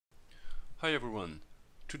Hi everyone.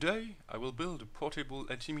 Today I will build a portable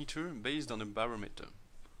altimeter based on a barometer.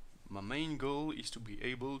 My main goal is to be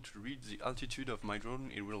able to read the altitude of my drone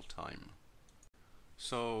in real time.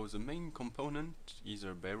 So the main component is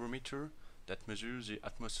a barometer that measures the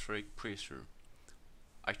atmospheric pressure.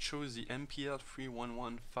 I chose the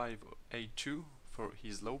MPL3115A2 for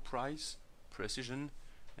his low price, precision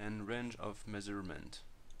and range of measurement.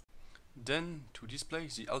 Then, to display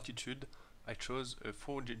the altitude, I chose a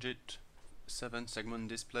 4-digit 7-segment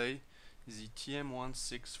display, the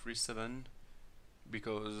TM1637,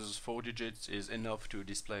 because 4 digits is enough to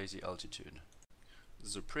display the altitude.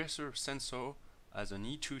 The pressure sensor has an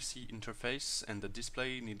E2C interface and the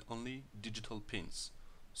display need only digital pins,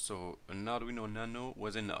 so an Arduino Nano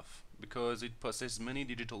was enough, because it possesses many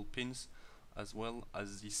digital pins as well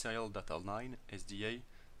as the serial data line SDA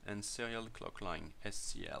and serial clock line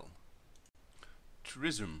SCL. To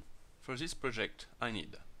resume, for this project I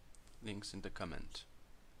need links in the comment,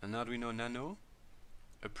 an Arduino Nano,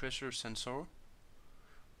 a pressure sensor,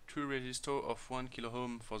 2 resistors of 1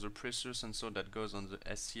 kΩ for the pressure sensor that goes on the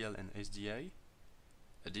SCL and SDA,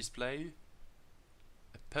 a display,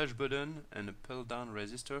 a push button and a pull down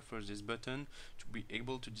resistor for this button to be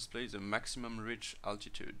able to display the maximum reach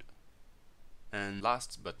altitude. And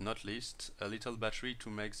last but not least, a little battery to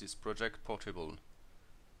make this project portable.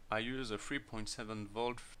 I use a 3.7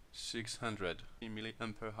 volt 600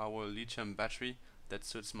 mAh lithium battery that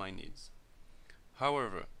suits my needs.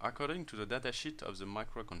 However, according to the datasheet of the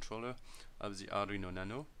microcontroller of the Arduino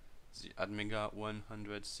Nano, the Admega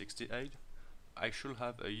 168, I should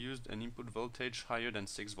have used an input voltage higher than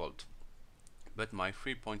 6 volt, but my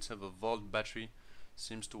 3.7 volt battery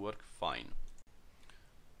seems to work fine.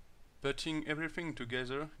 Putting everything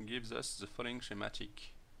together gives us the following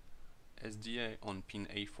schematic: SDA on pin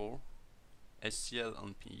A4, SCL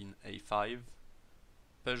on pin A5,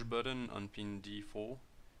 push button on pin D4,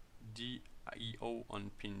 DIO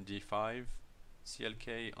on pin D5,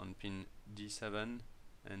 CLK on pin D7,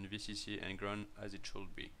 and VCC and ground as it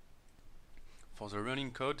should be. For the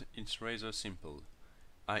running code, it's rather simple.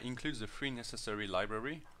 I include the 3 necessary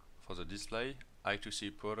library for the display,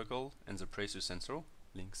 I2C protocol and the pressure sensor,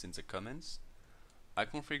 links in the comments. I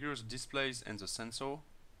configure the displays and the sensor.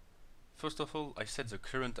 First of all, I set the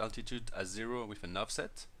current altitude as 0 with an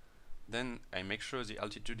offset. Then I make sure the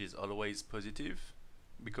altitude is always positive,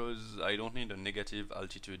 because I don't need a negative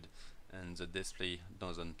altitude and the display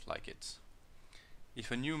doesn't like it.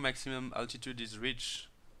 If a new maximum altitude is reached,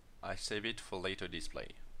 I save it for later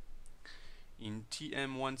display. In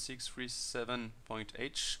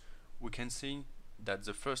TM1637.h we can see that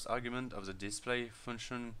the first argument of the display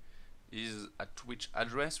function is at which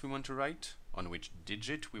address we want to write, on which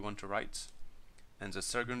digit we want to write, and the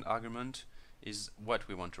second argument is what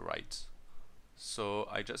we want to write. So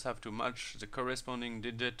I just have to match the corresponding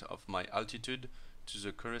digit of my altitude to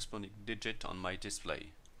the corresponding digit on my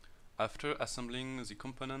display. After assembling the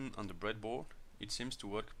component on the breadboard, it seems to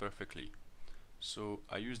work perfectly. So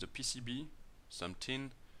I used a PCB, some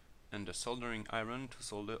tin, and a soldering iron to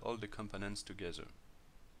solder all the components together.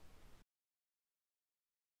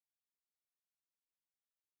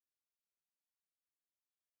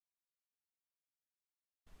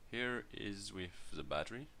 Here is with the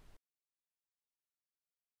battery.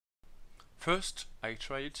 First, I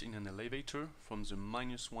try it in an elevator from the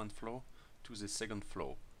 -1 floor to the 2nd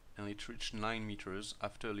floor, and it reached 9 meters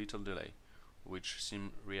after a little delay, which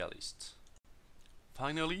seemed realistic.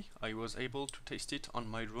 Finally, I was able to test it on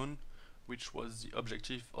my drone, which was the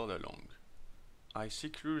objective all along. I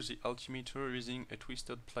secure the altimeter using a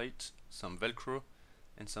twisted plate, some velcro,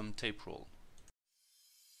 and some tape roll.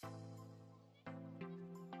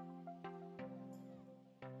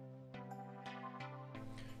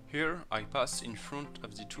 Here I pass in front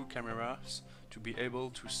of the 2 cameras to be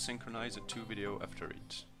able to synchronize the 2 videos after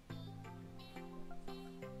it.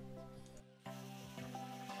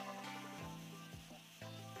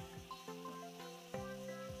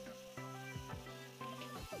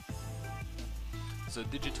 The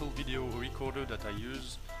digital video recorder that I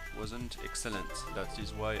use wasn't excellent, that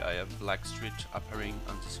is why I have black streak appearing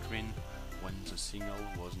on the screen when the signal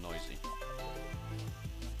was noisy.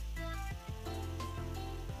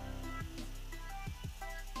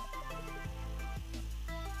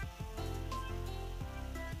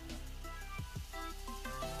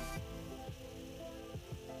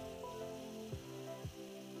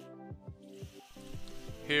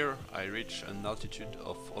 Here I reach an altitude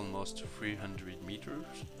of almost 300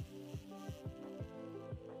 meters.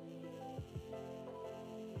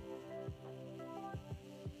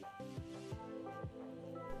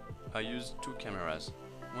 I use 2 cameras,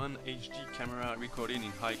 one HD camera recording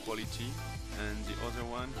in high quality and the other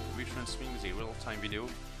one retransmitting the real-time video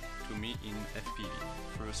to me in FPV,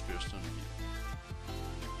 first person view.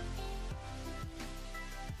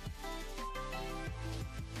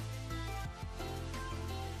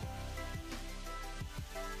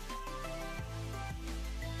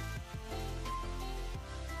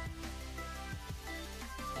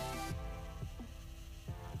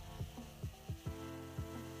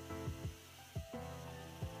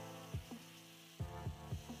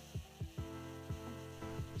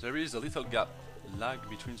 There is a little lag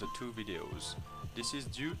between the two videos. This is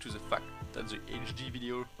due to the fact that the HD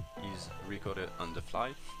video is recorded on the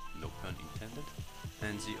fly, no pun intended,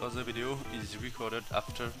 and the other video is recorded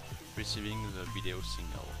after receiving the video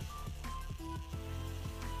signal.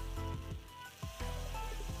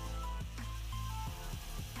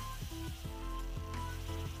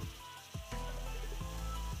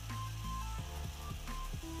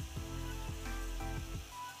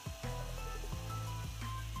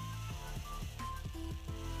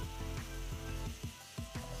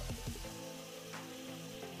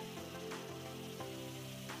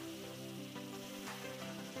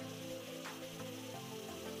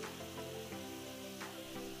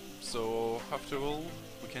 So after all,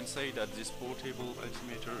 we can say that this portable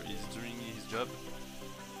altimeter is doing his job.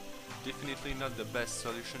 Definitely not the best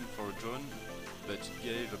solution for a drone, but it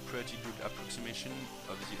gave a pretty good approximation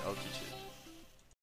of the altitude.